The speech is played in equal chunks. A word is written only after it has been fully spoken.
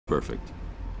Perfect.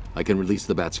 I can release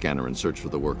the bat scanner and search for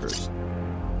the workers.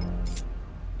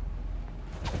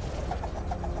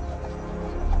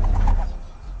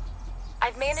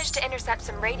 I've managed to intercept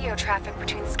some radio traffic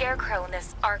between Scarecrow and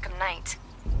this Arkham Knight.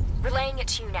 Relaying it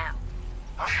to you now.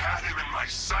 I had him in my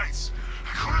sights. I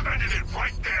could have ended it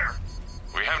right there.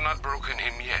 We have not broken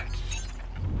him yet.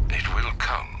 It will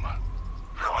come.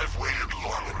 Now I've waited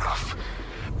long enough.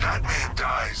 That man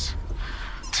dies.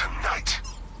 Tonight.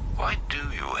 Why do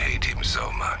you hate him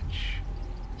so much?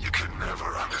 You can never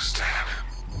understand.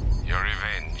 Your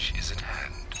revenge is at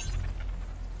hand.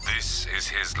 This is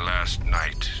his last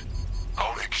night.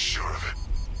 I'll make sure of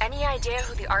it. Any idea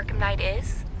who the Arkham Knight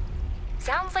is?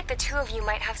 Sounds like the two of you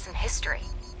might have some history.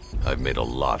 I've made a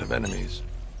lot of enemies.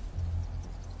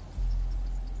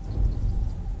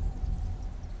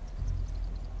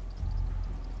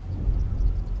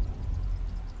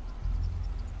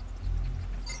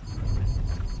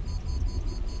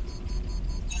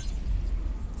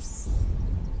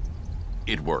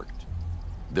 It worked.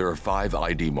 There are 5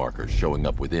 ID markers showing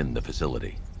up within the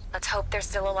facility. Let's hope they're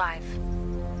still alive.